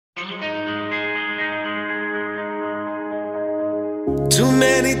Too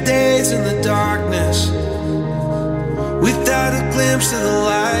many days in the darkness without a glimpse of the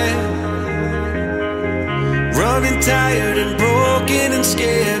light. Running tired and broken and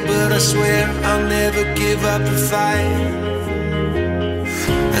scared, but I swear I'll never give up the fight.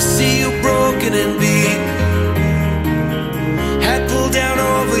 I see you broken and beat, hat pulled down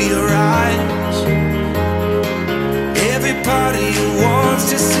over your eyes. Every part of you wants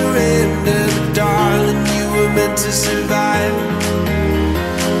to surrender, but darling, you were meant to survive.